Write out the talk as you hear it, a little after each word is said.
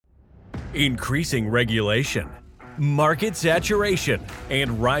Increasing regulation, market saturation,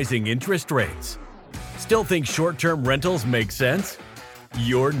 and rising interest rates. Still think short-term rentals make sense?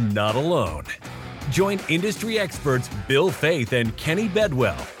 You're not alone. Join industry experts Bill Faith and Kenny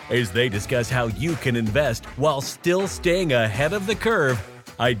Bedwell as they discuss how you can invest while still staying ahead of the curve,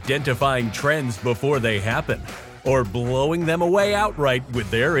 identifying trends before they happen, or blowing them away outright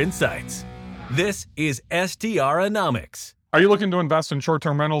with their insights. This is STRonomics. Are you looking to invest in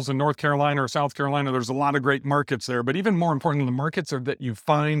short-term rentals in North Carolina or South Carolina? There's a lot of great markets there, but even more important, the markets are that you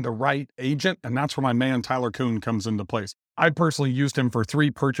find the right agent, and that's where my man Tyler Kuhn comes into place. I personally used him for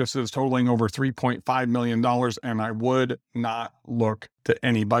 3 purchases totaling over $3.5 million, and I would not look to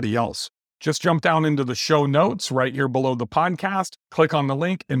anybody else. Just jump down into the show notes right here below the podcast, click on the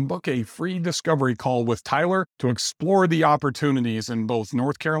link, and book a free discovery call with Tyler to explore the opportunities in both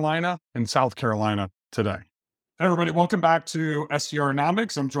North Carolina and South Carolina today. Hey everybody, welcome back to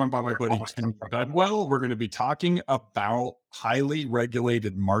STRonomics. I'm joined by my buddy Kenny Bedwell. We're going to be talking about highly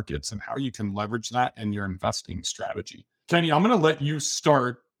regulated markets and how you can leverage that in your investing strategy. Kenny, I'm going to let you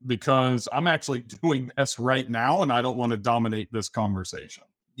start because I'm actually doing this right now and I don't want to dominate this conversation.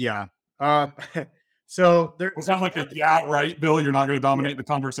 Yeah. So there It's not like a yeah, right, Bill, you're not going to dominate the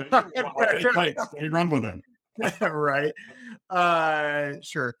conversation. Hey, run with it. right.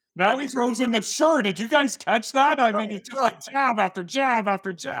 Sure. Now he throws in the shirt. Did you guys catch that? I mean, it's like jab after jab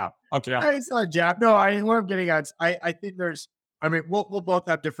after jab. Okay. It's not a jab. No, what I'm getting at is I think we'll both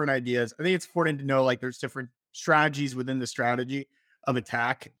have different ideas. I think it's important to know there's different strategies within the strategy of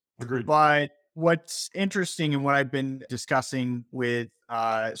attack. Agreed. But what's interesting and what I've been discussing with,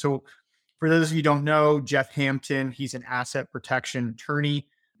 so for those of you who don't know, Jeff Hampton, he's an asset protection attorney.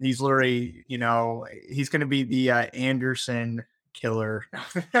 He's literally, he's going to be the Anderson killer.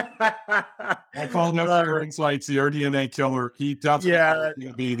 I call him Insights, the RDNA killer. He definitely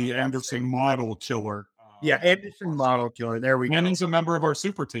going to be the Anderson model killer. Anderson model killer. There we go. And he's a member of our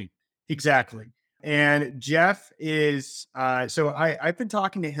super team. Exactly. And Jeff is, so I've been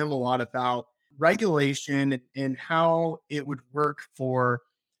talking to him a lot about regulation and how it would work for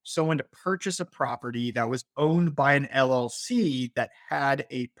someone to purchase a property that was owned by an LLC that had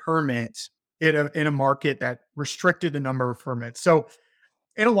a permit in a market that restricted the number of permits. So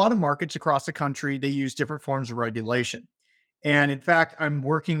in a lot of markets across the country, they use different forms of regulation. And in fact, I'm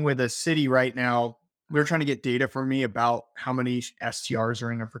working with a city right now. We're trying to get data from me about how many STRs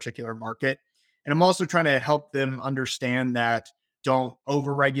are in a particular market. And I'm also trying to help them understand that don't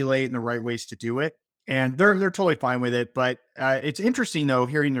overregulate and the right ways to do it. And they're totally fine with it. But it's interesting, though,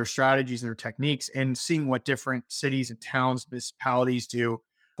 hearing their strategies and their techniques and seeing what different cities and towns, municipalities do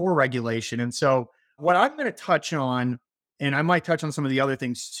for regulation. And so what I'm going to touch on, and I might touch on some of the other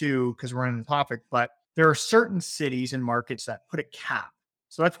things too, because we're on the topic, but there are certain cities and markets that put a cap.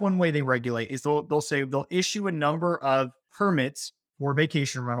 So that's one way they regulate is they'll say they'll issue a number of permits for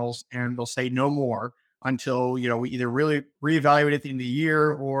vacation rentals and they'll say no more until, we either really reevaluate at the end of the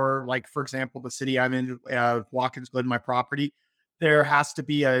year or for example, the city I'm in, Watkins Glen, my property, there has to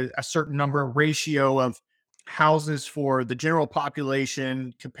be a certain number of ratio of houses for the general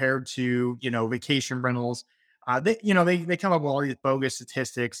population compared to, vacation rentals. They come up with all these bogus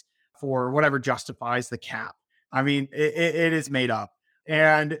statistics for whatever justifies the cap. I mean, it is made up.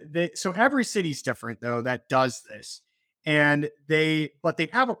 And so every city's different though, that does this. And but they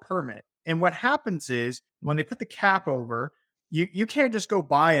have a permit. And what happens is when they put the cap over, you can't just go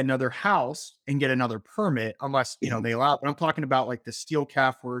buy another house and get another permit unless, they allow it. But I'm talking about the steel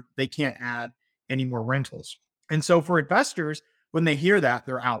cap where they can't add any more rentals. And so for investors, when they hear that,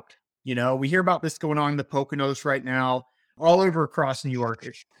 they're out. We hear about this going on in the Poconos right now, all over across New York.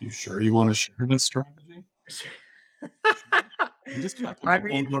 You sure you want to share this strategy? Just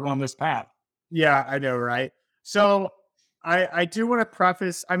on this path. Yeah, I know, right? So I do want to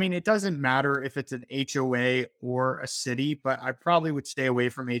preface, it doesn't matter if it's an HOA or a city, but I probably would stay away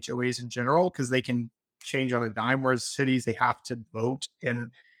from HOAs in general because they can change on a dime, whereas cities, they have to vote and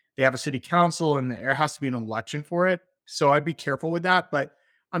they have a city council and there has to be an election for it. So I'd be careful with that. But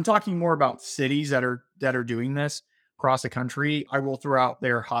I'm talking more about cities that are doing this across the country. I will throw out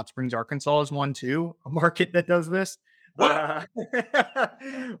there Hot Springs, Arkansas is one too, a market that does this. But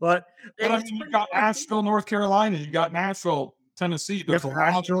you got Asheville, North Carolina. You got Nashville, Tennessee. There's a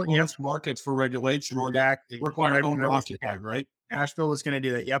lot of markets for regulation. Require owner occupied, right? Asheville is going to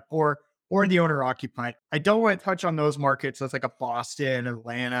do that. Yep. Or the owner occupied. I don't want to touch on those markets. That's like a Boston,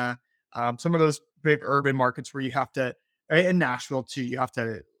 Atlanta, some of those big urban markets where you have to, in Nashville too, you have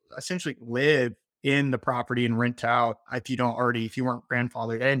to essentially live in the property and rent out if you weren't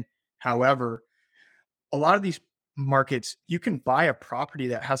grandfathered in. However, a lot of these markets, you can buy a property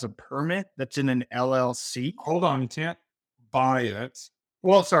that has a permit that's in an LLC. Hold on, you can't buy it.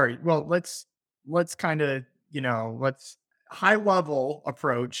 Well, sorry. Well, let's kind of, let's high level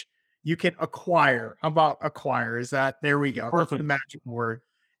approach. You can acquire. How about acquire? Is that there we go? That's the Perfect. magic word.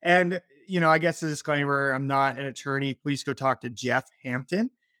 And I guess a disclaimer, I'm not an attorney. Please go talk to Jeff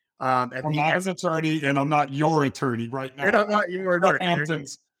Hampton. At I'm the not his attorney, and I'm not your attorney right and now. I'm not your But attorney.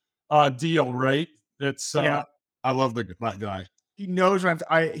 Hampton's deal, right? It's Yeah. I love that guy. He knows what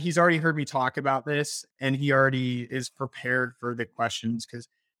he's already heard me talk about this, and he already is prepared for the questions because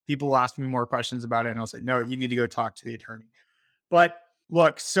people will ask me more questions about it, and I'll say, no, you need to go talk to the attorney. But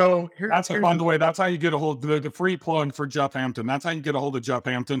look, so That's by the way, that's how you get a hold of the free plug for Jeff Hampton. That's how you get a hold of Jeff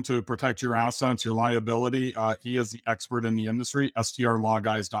Hampton to protect your assets, your liability. He is the expert in the industry,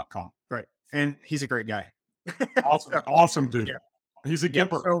 strlawguys.com. right, and he's a great guy. Awesome, awesome dude. Yeah. He's a Yeah.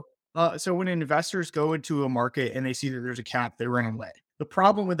 gipper. So when investors go into a market and they see that there's a cap, they run away. The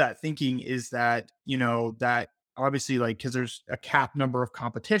problem with that thinking is that, that obviously because there's a cap number of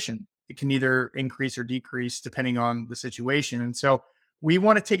competition, it can either increase or decrease depending on the situation. And so we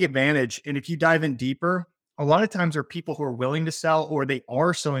want to take advantage. And if you dive in deeper, a lot of times there are people who are willing to sell or they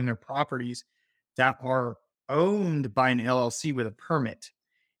are selling their properties that are owned by an LLC with a permit.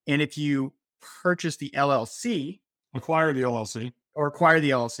 And if you purchase the LLC, Acquire the LLC. or acquire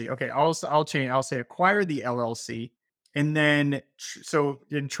the LLC. Okay, I'll change. I'll say acquire the LLC, and then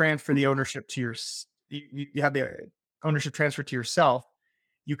then transfer the ownership to you have the ownership transfer to yourself.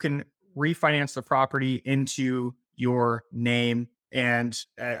 You can refinance the property into your name and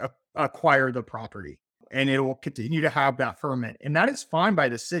acquire the property, and it will continue to have that permit, and that is fine by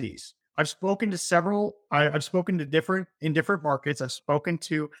the cities. I've spoken to several. I've spoken to different markets. I've spoken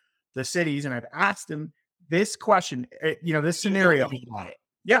to the cities, and I've asked them this question, this scenario.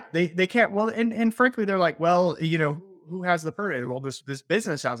 Yeah, they can't. Well, and frankly, they're like, well, who has the permit? Well, this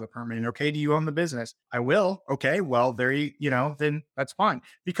business has a permit. Okay, do you own the business? I will. Okay, well, then that's fine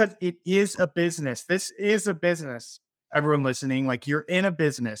because it is a business. This is a business. Everyone listening, like you're in a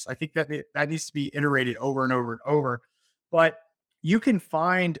business. I think that that needs to be iterated over and over and over. But you can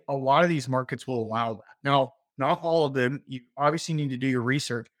find a lot of these markets will allow that. Now, not all of them. You obviously need to do your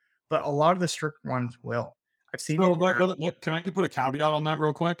research, but a lot of the strict ones will. I've seen So, it. look, can I put a caveat on that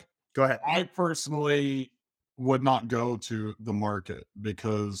real quick? Go ahead. I personally would not go to the market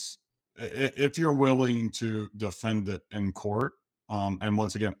because if you're willing to defend it in court, and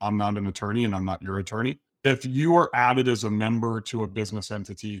once again, I'm not an attorney and I'm not your attorney. If you are added as a member to a business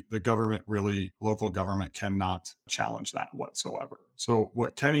entity, local government cannot challenge that whatsoever. So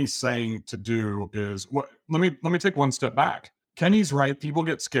what Kenny's saying to do is let me take one step back. Kenny's right. People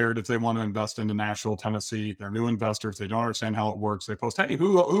get scared if they want to invest into Nashville, Tennessee. They're new investors. They don't understand how it works. They post, hey,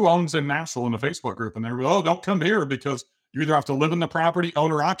 who owns in Nashville in the Facebook group? And they're, oh, don't come here because you either have to live in the property,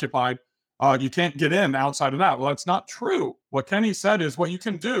 owner occupied. You can't get in outside of that. Well, that's not true. What Kenny said is what you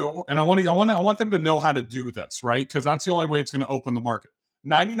can do. And I want them to know how to do this, right? Because that's the only way it's going to open the market.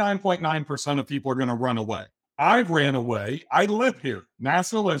 99.9% of people are going to run away. I ran away. I live here.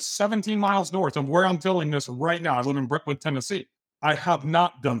 Nashville is 17 miles north of where I'm filming this right now. I live in Brentwood, Tennessee. I have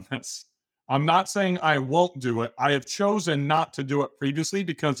not done this. I'm not saying I won't do it. I have chosen not to do it previously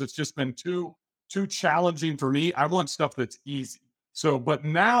because it's just been too challenging for me. I want stuff that's easy. So, but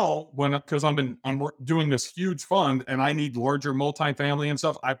now because I'm doing this huge fund and I need larger multifamily and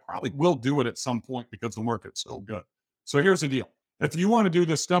stuff, I probably will do it at some point because the market's so good. So here's the deal. If you want to do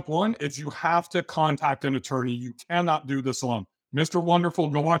this, step one is you have to contact an attorney. You cannot do this alone. Mr. Wonderful,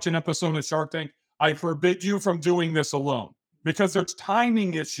 go watch an episode of Shark Tank. I forbid you from doing this alone because there's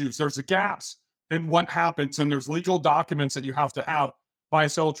timing issues. There's gaps in what happens and there's legal documents that you have to have,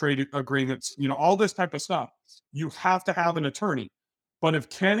 buy-sell trade agreements, all this type of stuff. You have to have an attorney. But if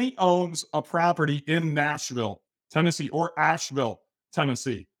Kenny owns a property in Nashville, Tennessee, or Asheville,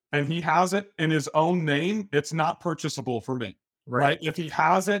 Tennessee, and he has it in his own name, it's not purchasable for me. Right. If he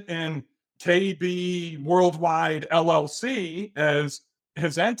has it in KB Worldwide LLC as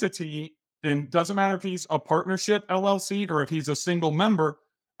his entity, and doesn't matter if he's a partnership LLC or if he's a single member,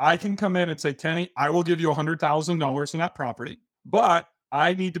 I can come in and say, Kenny, I will give you $100,000 in that property, but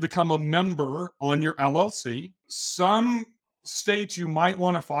I need to become a member on your LLC. Some states you might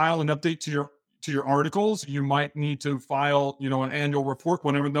want to file an update to your articles. You might need to file, an annual report,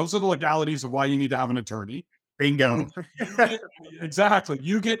 whatever. Those are the legalities of why you need to have an attorney. Bingo. Exactly.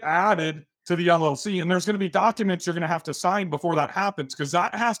 You get added to the LLC and there's going to be documents you're going to have to sign before that happens because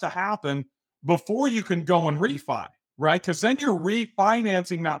that has to happen before you can go and refi, right? Because then you're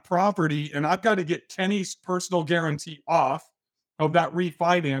refinancing that property and I've got to get Kenny's personal guarantee off of that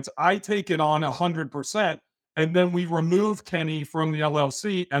refinance. I take it on 100%. And then we remove Kenny from the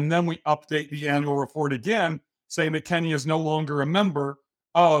LLC, and then we update the annual report again, saying that Kenny is no longer a member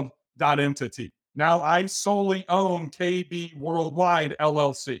of that entity. Now I solely own KB Worldwide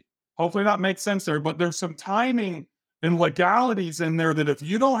LLC. Hopefully that makes sense there, but there's some timing and legalities in there that if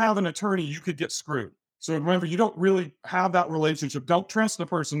you don't have an attorney, you could get screwed. So remember, you don't really have that relationship. Don't trust the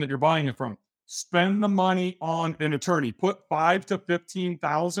person that you're buying it from. Spend the money on an attorney. Put $5,000 to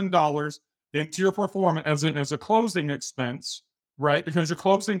 $15,000 into your performance as a closing expense, right? Because your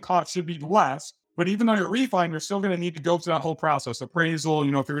closing cost should be less. But even though you're refining, you're still going to need to go through that whole process, appraisal, if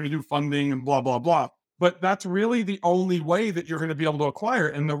you're going to do funding and blah, blah, blah. But that's really the only way that you're going to be able to acquire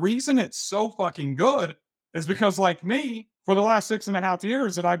it. And the reason it's so fucking good is because, like me, for the last 6.5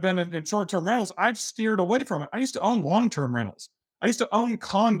 years that I've been in short-term rentals, I've steered away from it. I used to own long-term rentals. I used to own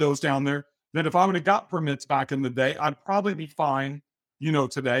condos down there that if I would have got permits back in the day, I'd probably be fine,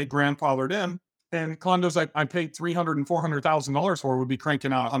 today, grandfathered in. And condos I paid $300,000 and $400,000 for would be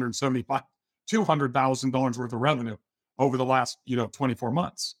cranking out $175,000, $200,000 worth of revenue over the last, 24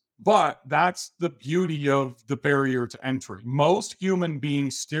 months. But that's the beauty of the barrier to entry. Most human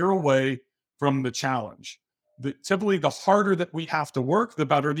beings steer away from the challenge. Typically, the harder that we have to work, the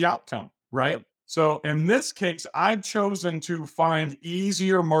better the outcome, right? So in this case, I've chosen to find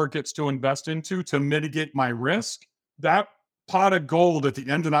easier markets to invest into to mitigate my risk. That pot of gold at the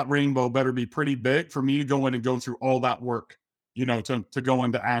end of that rainbow better be pretty big for me to go in and go through all that work, to go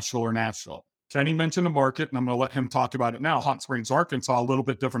into Asheville or Nashville. Kenny mentioned the market, and I'm going to let him talk about it now. Hot Springs, Arkansas, a little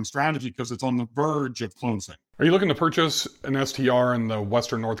bit different strategy because it's on the verge of closing. Are you looking to purchase an STR in the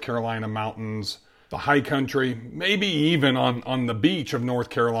Western North Carolina mountains, the high country, maybe even on the beach of North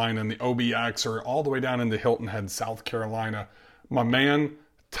Carolina and the OBX, or all the way down into Hilton Head, South Carolina? My man,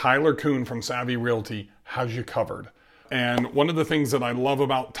 Tyler Kuhn from Savvy Realty has you covered. And one of the things that I love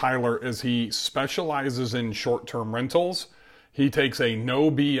about Tyler is he specializes in short-term rentals. He takes a no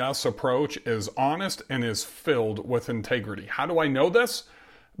BS approach, is honest, and is filled with integrity. How do I know this?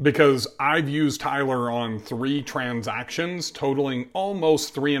 Because I've used Tyler on 3 transactions totaling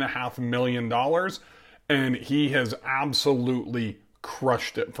almost $3.5 million, and he has absolutely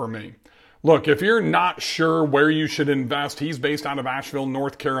crushed it for me. Look, if you're not sure where you should invest, he's based out of Asheville,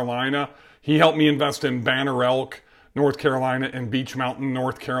 North Carolina. He helped me invest in Banner Elk, North Carolina, and Beech Mountain,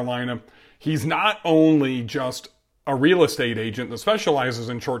 North Carolina. He's not only just a real estate agent that specializes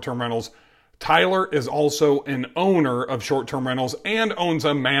in short-term rentals. Tyler is also an owner of short-term rentals and owns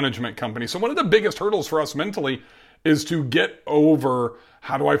a management company. So one of the biggest hurdles for us mentally is to get over,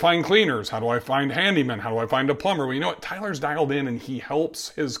 how do I find cleaners? How do I find handymen? How do I find a plumber? Well, you know what? Tyler's dialed in and he helps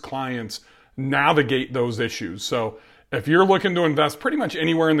his clients navigate those issues. So if you're looking to invest pretty much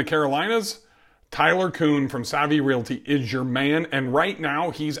anywhere in the Carolinas, Tyler Kuhn from Savvy Realty is your man. And right now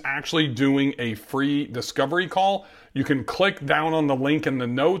he's actually doing a free discovery call. You can click down on the link in the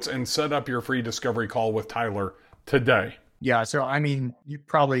notes and set up your free discovery call with Tyler today. Yeah. So, you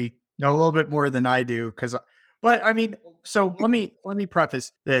probably know a little bit more than I do so let me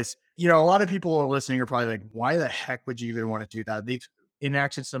preface this. A lot of people are listening are probably like, why the heck would you even want to do that? They've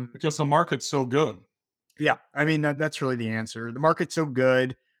enacted because the market's so good. Yeah. That's really the answer. The market's so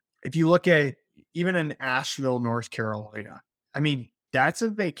good. If you look at even in Asheville, North Carolina, that's a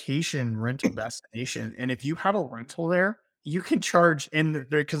vacation rental destination. And if you have a rental there, you can charge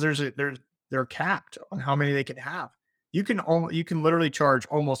because they're capped on how many they can have. You can literally charge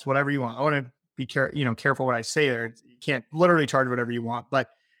almost whatever you want. I want to be careful what I say there. You can't literally charge whatever you want, but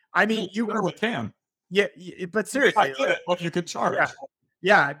you literally can. Yeah. But seriously, I get it. What you could charge.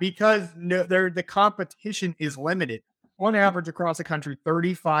 Yeah. Because the competition is limited. On average across the country,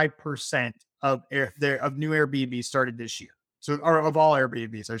 35% of new Airbnb started this year. So, or of all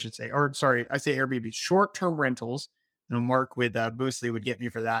Airbnbs, I should say, or sorry, I say Airbnb, short-term rentals. And Mark with Boostly would get me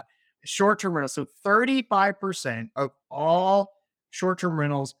for that. Short-term rentals. So 35% of all short-term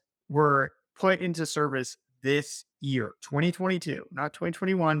rentals were put into service this year, 2022, not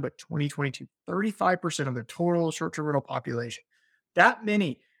 2021, but 2022. 35% of the total short-term rental population. That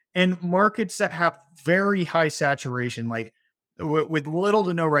many. And markets that have very high saturation, like with little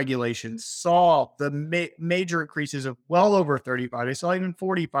to no regulations, saw the major increases of well over 35. I saw even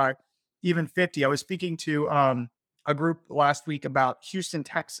 45, even 50. I was speaking to a group last week about Houston,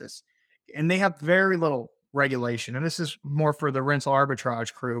 Texas, and they have very little regulation. And this is more for the rental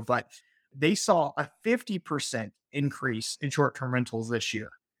arbitrage crew, but they saw a 50% increase in short-term rentals this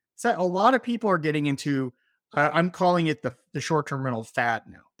year. So a lot of people are getting into I'm calling it the short-term rental fad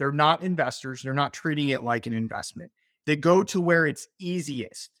now. They're not investors. They're not treating it like an investment. They go to where it's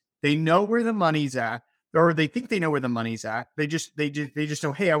easiest. They know where the money's at. or they think they know where the money's at. They just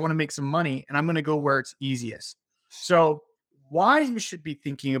know, hey, I want to make some money and I'm going to go where it's easiest. So why you should be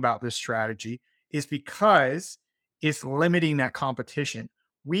thinking about this strategy is because it's limiting that competition.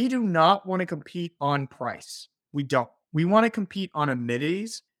 We do not want to compete on price. We don't. We want to compete on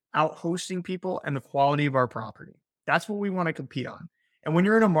amenities, out hosting people, and the quality of our property. That's what we want to compete on. And when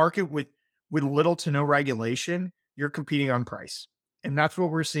you're in a market with little to no regulation, you're competing on price. And that's what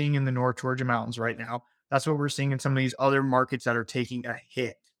we're seeing in the North Georgia mountains right now. That's what we're seeing in some of these other markets that are taking a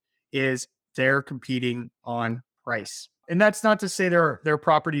hit, is they're competing on price. And that's not to say there are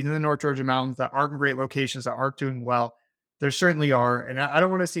properties in the North Georgia mountains that aren't great locations, that aren't doing well. There certainly are. And I don't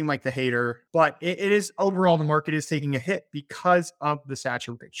want to seem like the hater, but it is overall, the market is taking a hit because of the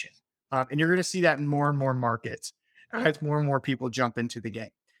saturation. And you're going to see that in more and more markets as more and more people jump into the game.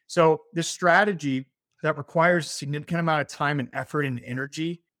 So this strategy that requires a significant amount of time and effort and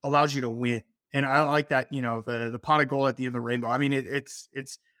energy allows you to win. And I like that, the pot of gold at the end of the rainbow. I mean, it's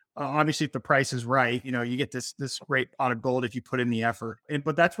obviously, if the price is right, you get this great pot of gold if you put in the effort.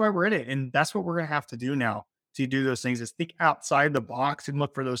 But that's why we're in it. And that's what we're going to have to do now to do those things, is think outside the box and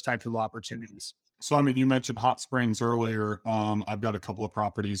look for those types of opportunities. So, I mean, you mentioned Hot Springs earlier. I've got a couple of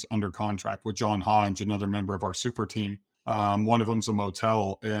properties under contract with John Hodge, another member of our super team. One of them's a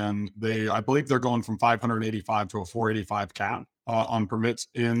motel, and I believe they're going from 585 to a 485 cap on permits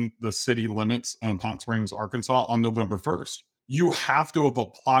in the city limits in Hot Springs, Arkansas on November 1st. You have to have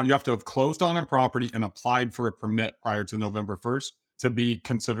applied, you have to have closed on a property and applied for a permit prior to November 1st to be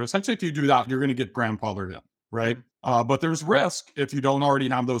considered. Essentially, if you do that, you're going to get grandfathered in, right? But there's risk if you don't already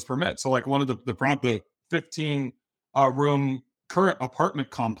have those permits. So like one of the 15 room current apartment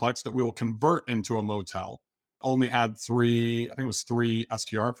complex that we will convert into a motel only had three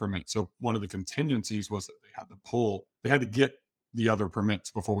STR permits. So one of the contingencies was that they had to get the other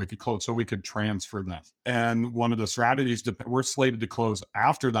permits before we could close, so we could transfer them. And one of the strategies, we're slated to close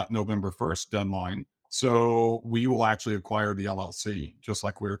after that November 1st deadline. So we will actually acquire the LLC, just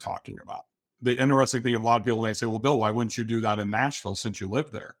like we were talking about. The interesting thing, a lot of people may say, well, Bill, why wouldn't you do that in Nashville since you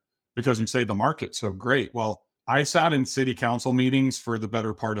live there? Because you say the market's so great. Well, I sat in city council meetings for the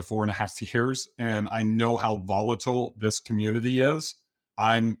better part of 4.5 years, and I know how volatile this community is.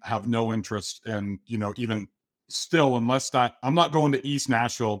 I have no interest in, even still, I'm not going to East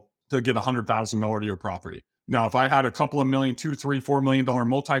Nashville to get $100,000 to your property. Now, if I had a couple of million, $2, $3, $4 million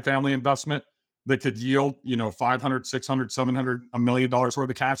multifamily investment that could yield, $500, $600, $700, $1 million worth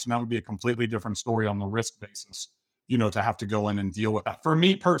of cash, and that would be a completely different story on the risk basis, to have to go in and deal with that. For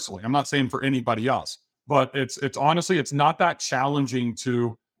me personally, I'm not saying for anybody else, but it's honestly, it's not that challenging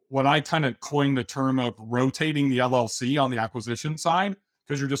to what I kind of coined the term of rotating the LLC on the acquisition side,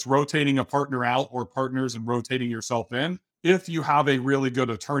 because you're just rotating a partner out or partners and rotating yourself in. If you have a really good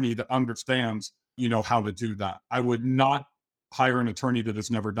attorney that understands, how to do that. I would not hire an attorney that has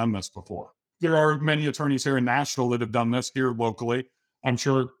never done this before. There are many attorneys here in Nashville that have done this here locally. I'm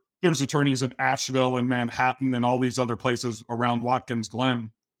sure there's attorneys in Asheville and Manhattan and all these other places around Watkins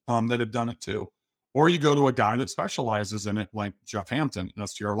Glen that have done it too. Or you go to a guy that specializes in it, like Jeff Hampton,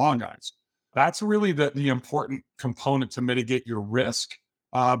 STR Law Guys. That's really the important component to mitigate your risk.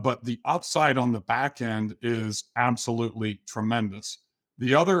 But the upside on the back end is absolutely tremendous.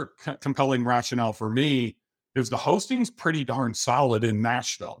 The other compelling rationale for me is the hosting's pretty darn solid in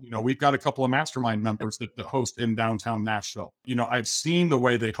Nashville. We've got a couple of mastermind members that host in downtown Nashville. I've seen the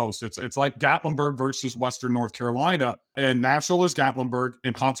way they host. It's like Gatlinburg versus Western North Carolina, and Nashville is Gatlinburg,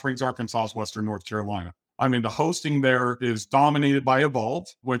 and Hot Springs, Arkansas is Western North Carolina. I mean, the hosting there is dominated by Evolve,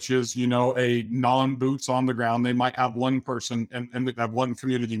 which is, a non-boots on the ground. They might have one person and they have one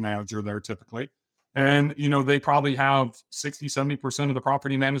community manager there typically. And, they probably have 60, 70% of the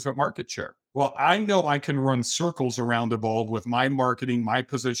property management market share. Well, I know I can run circles around Evolve with my marketing, my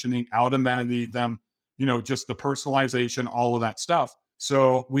positioning, out amenity them, just the personalization, all of that stuff.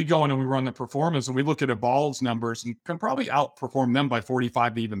 So we go in and we run the performance, and we look at Evolve's numbers and can probably outperform them by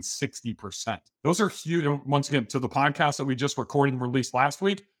 45 to even 60%. Those are huge. And once again, to the podcast that we just recorded and released last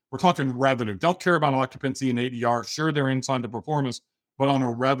week, we're talking revenue. Don't care about occupancy and ADR. Sure, they're inside the performance, but on a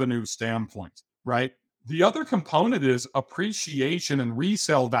revenue standpoint, right? The other component is appreciation and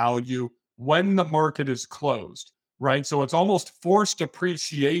resale value when the market is closed, right? So it's almost forced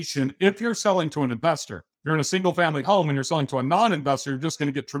appreciation if you're selling to an investor. You're in a single family home and you're selling to a non-investor, you're just going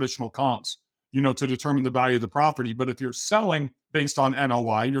to get traditional comps, to determine the value of the property. But if you're selling based on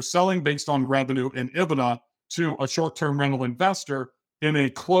NOI, you're selling based on revenue and EBITDA to a short-term rental investor in a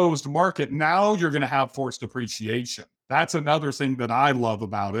closed market, now you're going to have forced appreciation. That's another thing that I love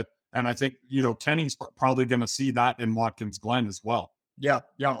about it. And I think, Kenny's probably going to see that in Watkins Glen as well. Yeah.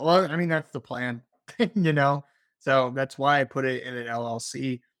 Well, I mean, that's the plan. you know? So that's why I put it in an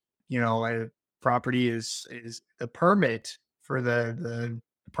LLC. A property is the permit for the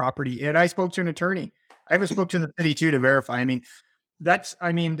property. And I spoke to an attorney. I even spoke to the city too to verify. That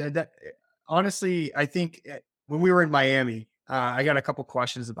honestly, I think when we were in Miami, I got a couple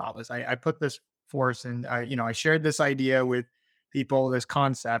questions about this. I put this forth and I shared this idea with people, this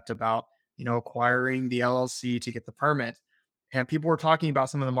concept about, acquiring the LLC to get the permit. And people were talking about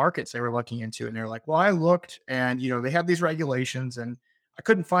some of the markets they were looking into. And they're like, well, I looked and, they have these regulations and I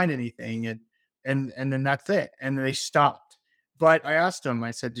couldn't find anything. And then that's it. And they stopped. But I asked them,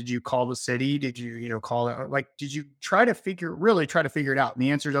 I said, did you call the city? Did you, call it? Like, did you really try to figure it out? And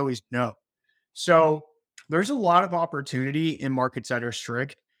the answer is always no. So there's a lot of opportunity in markets that are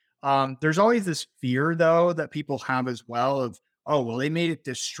strict. There's always this fear though, that people have as well of, oh, well, they made it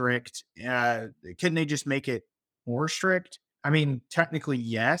this strict. Couldn't they just make it more strict? I mean, technically,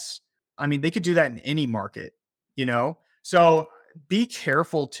 yes. I mean, they could do that in any market, you know? So be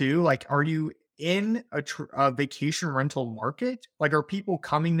careful too. Like, are you in a vacation rental market? Like, are people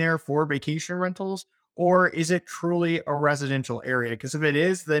coming there for vacation rentals, or is it truly a residential area? Because if it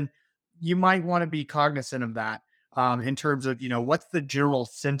is, then you might want to be cognizant of that, in terms of, what's the general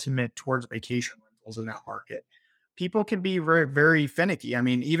sentiment towards vacation rentals in that market. People can be very, very finicky. I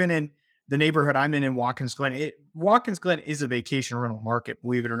mean, even in the neighborhood I'm in Watkins Glen, Watkins Glen is a vacation rental market,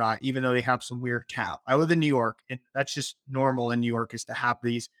 believe it or not, even though they have some weird cap. I live in New York, and that's just normal in New York, is to have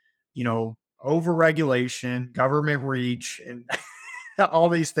these, over regulation, government reach, and all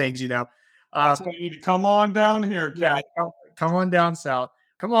these things, That's why you need to come on down here. yeah, come on down south,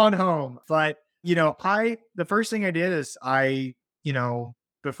 come on home. But, the first thing I did is I,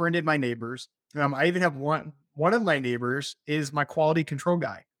 befriended my neighbors. I even have one of my neighbors is my quality control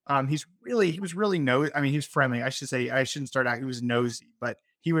guy. He was really he was friendly. I should say, I shouldn't start out. He was nosy, but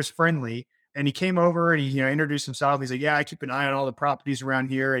he was friendly. And he came over and he, introduced himself. He's like, yeah, I keep an eye on all the properties around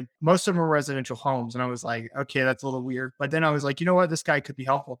here. And most of them are residential homes. And I was like, okay, that's a little weird. But then I was like, you know what? This guy could be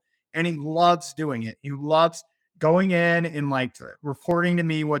helpful. And he loves doing it. He loves going in and like reporting to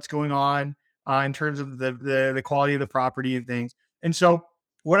me what's going on, in terms of the quality of the property and things. And so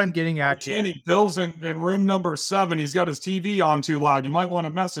what I'm getting at, Kenny, Bill's in room number 7. He's got his TV on too loud. You might want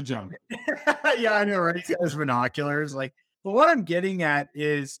to message him. yeah, I know, right? He's got his binoculars. But what I'm getting at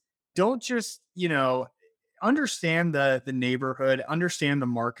is, don't just, understand the neighborhood, understand the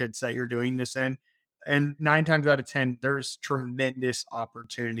markets that you're doing this in. And 9 times out of 10, there's tremendous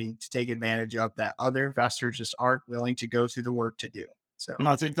opportunity to take advantage of that other investors just aren't willing to go through the work to do. So, and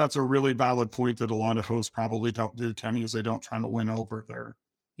I think that's a really valid point that a lot of hosts probably don't do, Kenny, is they don't try to win over their,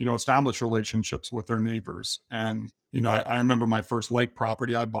 establish relationships with their neighbors. And, I remember my first lake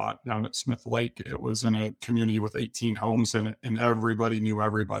property I bought down at Smith Lake. It was in a community with 18 homes in it, and everybody knew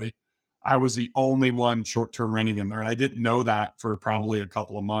everybody. I was the only one short-term renting in there. And I didn't know that for probably a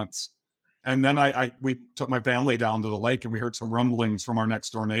couple of months. And then we took my family down to the lake and we heard some rumblings from our next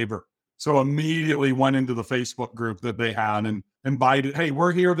door neighbor. So immediately went into the Facebook group that they had and invited, hey,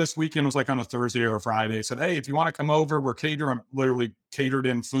 we're here this weekend. It was like on a Thursday or a Friday. Said, hey, if you want to come over, we're literally catered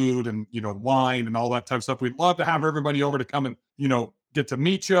in food and, wine and all that type of stuff. We'd love to have everybody over to come and, get to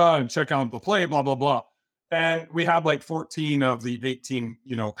meet you and check out the play, blah, blah, blah. And we had like 14 of the 18,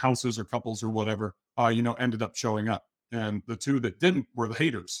 houses or couples or whatever, ended up showing up. And the 2 that didn't were the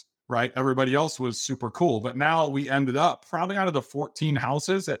haters. Right. Everybody else was super cool. But now we ended up probably out of the 14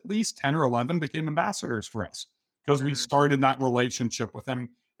 houses, at least 10 or 11 became ambassadors for us because we started that relationship with them.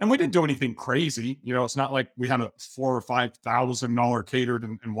 And we didn't do anything crazy. It's not like we had a $4,000 or $5,000 catered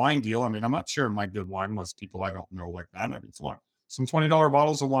and wine deal. I mean, I'm not sure my good wine was people I don't know like that. I mean, it's like some $20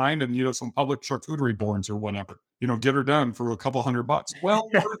 bottles of wine and, some public charcuterie boards or whatever, get her done for a couple $100. Well,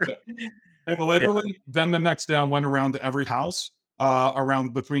 worth it. And literally then the next day I went around to every house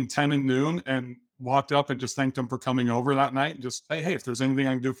around between 10 and noon and walked up and just thanked them for coming over that night and just, hey, if there's anything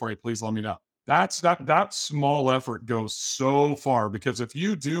I can do for you, please let me know. That small effort goes so far, because if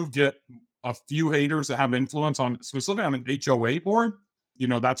you do get a few haters that have influence on, specifically on an HOA board,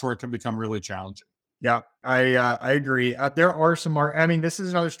 that's where it can become really challenging. Yeah, I agree. There are some this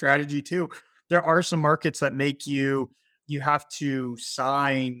is another strategy too. There are some markets that make you have to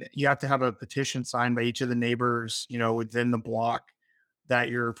have a petition signed by each of the neighbors, within the block that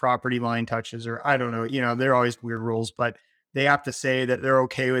your property line touches, or I don't know, there are always weird rules, but they have to say that they're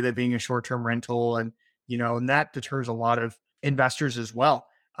okay with it being a short-term rental. And, and that deters a lot of investors as well.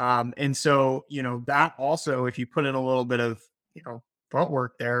 And so, that also, if you put in a little bit of,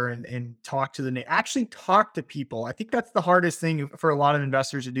 footwork there and talk to actually talk to people. I think that's the hardest thing for a lot of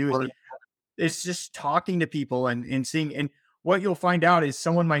investors to do is it's just talking to people and seeing, and what you'll find out is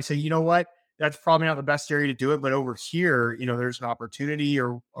someone might say, you know what, that's probably not the best area to do it. But over here, there's an opportunity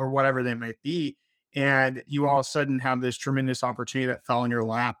or whatever they might be. And you all of a sudden have this tremendous opportunity that fell in your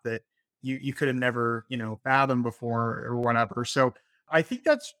lap that you could have never, fathomed before or whatever. So I think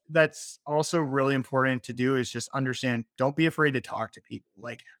that's also really important to do, is just understand, don't be afraid to talk to people.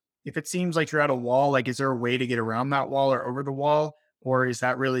 Like, if it seems like you're at a wall, like, is there a way to get around that wall or over the wall? Or is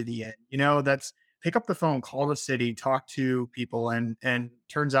that really the end? That's, pick up the phone, call the city, talk to people, and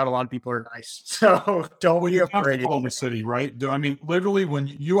turns out a lot of people are nice. So don't Well, be you have to afraid. call the city, right? I mean, literally, when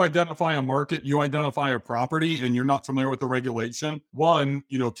you identify a market, you identify a property, and you're not familiar with the regulation. One,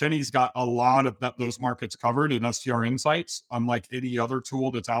 Kenny's got a lot of those markets covered in STR Insights, unlike any other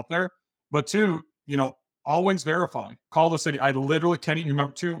tool that's out there. But two, always verify. Call the city. I literally, Kenny, you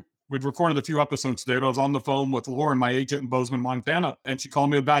remember too, we'd recorded a few episodes today. I was on the phone with Lauren, my agent in Bozeman, Montana, and she called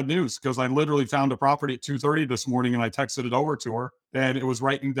me with bad news because I literally found a property at 2:30 this morning, and I texted it over to her, and it was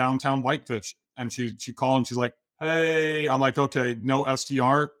right in downtown Whitefish. And she called and she's like, "Hey," I'm like, "Okay, no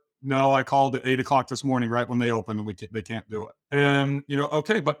STR." No, I called at 8 o'clock this morning, right when they opened, and they can't do it. And,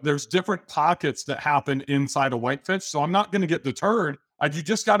 okay, but there's different pockets that happen inside of Whitefish. So I'm not going to get deterred. You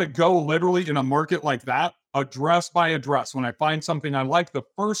just got to go literally in a market like that, address by address. When I find something I like, the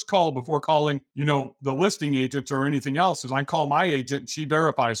first call before calling, the listing agent or anything else, is I call my agent and she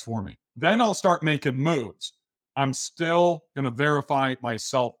verifies for me. Then I'll start making moves. I'm still going to verify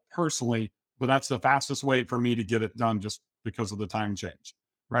myself personally, but that's the fastest way for me to get it done, just because of the time change,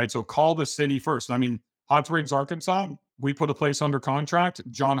 right? So call the city first. I mean, Hot Springs, Arkansas, we put a place under contract.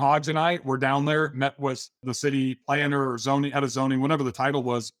 John Hodge and I were down there, met with the city planner or zoning, head of zoning, whatever the title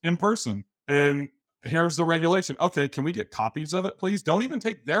was, in person. And here's the regulation. Okay, can we get copies of it, please? Don't even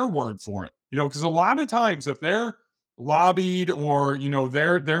take their word for it. Because a lot of times if they're lobbied or,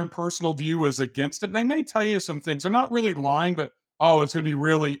 their personal view is against it, they may tell you some things. They're not really lying, but, it's going to be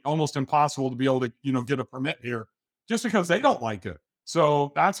really almost impossible to be able to, get a permit here just because they don't like it.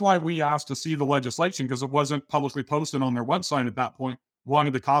 So that's why we asked to see the legislation, because it wasn't publicly posted on their website at that point.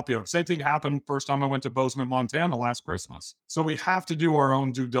 Wanted a copy of it. Same thing happened first time I went to Bozeman, Montana last Christmas. So we have to do our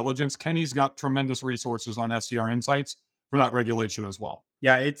own due diligence. Kenny's got tremendous resources on STR Insights for that regulation as well.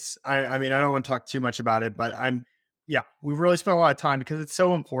 Yeah, I mean, I don't want to talk too much about it, but we've really spent a lot of time because it's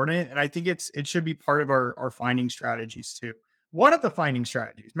so important. And I think it should be part of our finding strategies too. One of the finding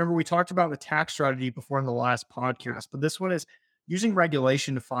strategies, remember we talked about the tax strategy before in the last podcast, but this one is using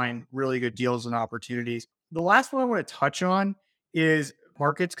regulation to find really good deals and opportunities. The last one I want to touch on is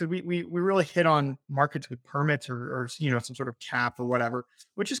markets, because we really hit on markets with permits or some sort of cap or whatever,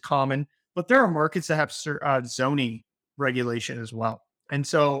 which is common. But there are markets that have zoning regulation as well. And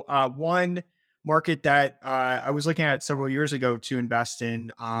so one market that I was looking at several years ago to invest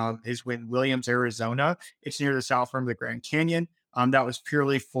in is in Williams, Arizona. It's near the south rim of the Grand Canyon. That was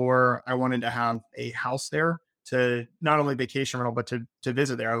purely for, I wanted to have a house there to not only vacation rental, but to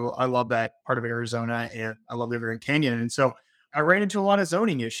visit there. I love that part of Arizona, and I love the Grand Canyon. And so I ran into a lot of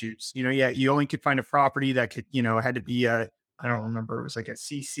zoning issues. You only could find a property that could, it had to be I don't remember, it was like a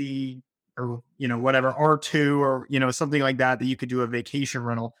CC or, whatever, R2 or, something like that you could do a vacation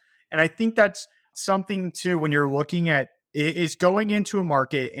rental. And I think that's something too, when you're looking at, is going into a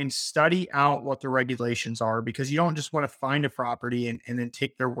market and study out what the regulations are, because you don't just want to find a property and then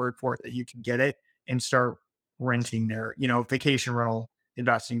take their word for it that you can get it and start renting there, vacation rental,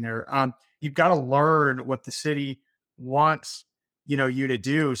 investing there. You've got to learn what the city wants, you to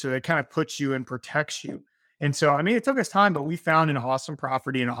do. So it kind of puts you and protects you. And so, I mean, it took us time, but we found an awesome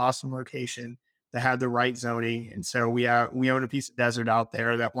property in an awesome location that had the right zoning. And so we own a piece of desert out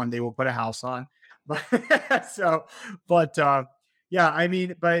there that one day we'll put a house on. But I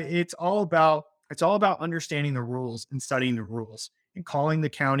mean, but it's all about understanding the rules and studying the rules and calling the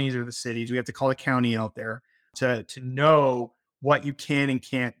counties or the cities. We have to call the county out there to know what you can and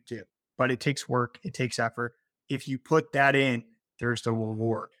can't do. But it takes work. It takes effort. If you put that in, there's the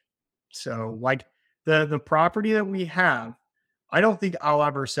reward. So like the property that we have, I don't think I'll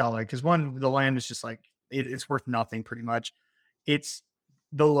ever sell it, because one, the land is just like, it's worth nothing pretty much. It's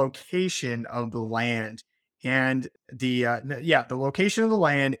the location of the land and the location of the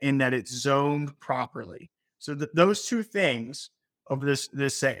land, in that it's zoned properly. So those two things of this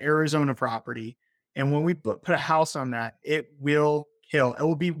Arizona property, and when we put a house on that, it will kill. It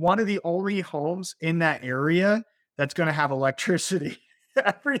will be one of the only homes in that area that's going to have electricity.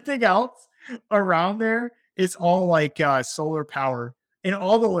 Everything else around there is all like solar power. And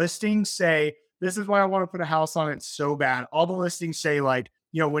all the listings say, this is why I want to put a house on it so bad. All the listings say, like,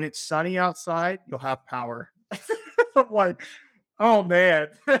 when it's sunny outside, you'll have power. I'm like, oh man,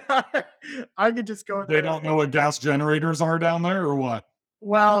 I could just go. They don't know what gas generators are down there or what?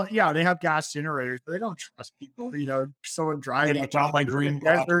 Well, yeah, they have gas generators, but they don't trust people. Someone driving It's on my dream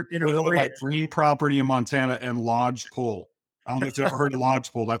desert in a literally my bridge. dream property in Montana and Lodge Pool. I don't know if you've ever heard of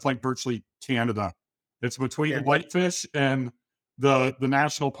Lodge Pool. That's like virtually Canada. It's between Whitefish and the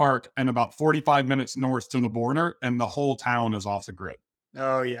national park and about 45 minutes north to the border, and the whole town is off the grid.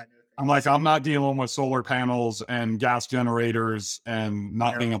 Oh yeah. I'm like, I'm not dealing with solar panels and gas generators and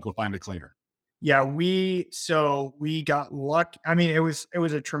not being able to find a cleaner. Yeah, we got luck. I mean, it was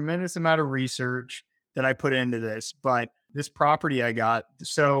a tremendous amount of research that I put into this, but this property I got,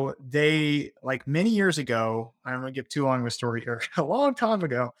 so they, like, many years ago, I don't want to give too long of a story here, a long time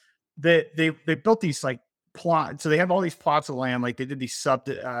ago, that they built these like plots. So they have all these plots of land, like they did these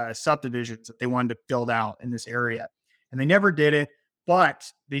subdivisions that they wanted to build out in this area, and they never did it,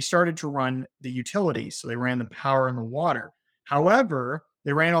 but they started to run the utilities. So they ran the power and the water. However,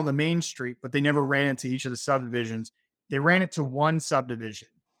 they ran on the main street, but they never ran into each of the subdivisions. They ran it to one subdivision.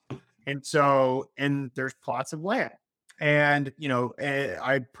 And there's plots of land. And,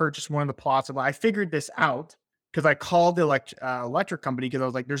 I purchased one of the plots of land. I figured this out because I called the electric company, because I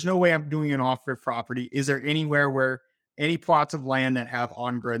was like, there's no way I'm doing an off-grid property. Is there anywhere where any plots of land that have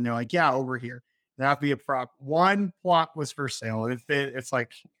on-grid? And they're like, yeah, over here. There have to be a prop. One plot was for sale. It's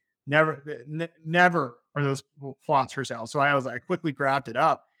like, never are those plots for sale. So I quickly grabbed it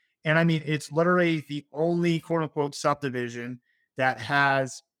up. And I mean, it's literally the only quote unquote subdivision that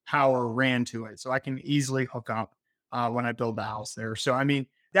has power ran to it. So I can easily hook up when I build the house there. So, I mean,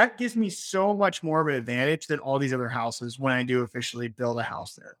 that gives me so much more of an advantage than all these other houses when I do officially build a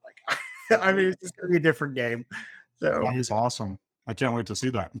house there. Like, I mean, it's just going to be a different game. So that is awesome. I can't wait to see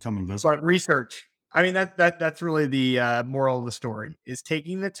that and come and visit. But research. I mean, that's really the moral of the story, is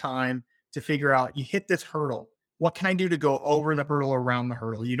taking the time to figure out, you hit this hurdle. What can I do to go over the hurdle, around the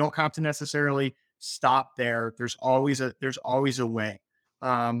hurdle? You don't have to necessarily stop there. There's always a way.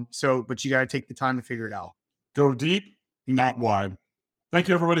 But you got to take the time to figure it out. Go deep, not wide. Thank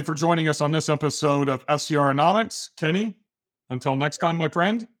you, everybody, for joining us on this episode of STRonomics. Kenny, until next time, my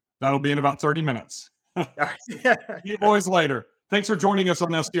friend, that'll be in about 30 minutes. See you boys later. Thanks for joining us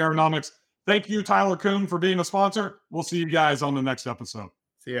on STRonomics. Thank you, Tyler Kuhn, for being a sponsor. We'll see you guys on the next episode.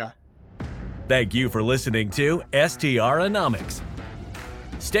 See ya. Thank you for listening to STRonomics.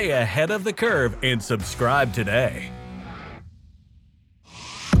 Stay ahead of the curve and subscribe today.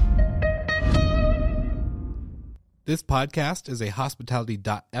 This podcast is a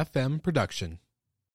Hospitality.fm production.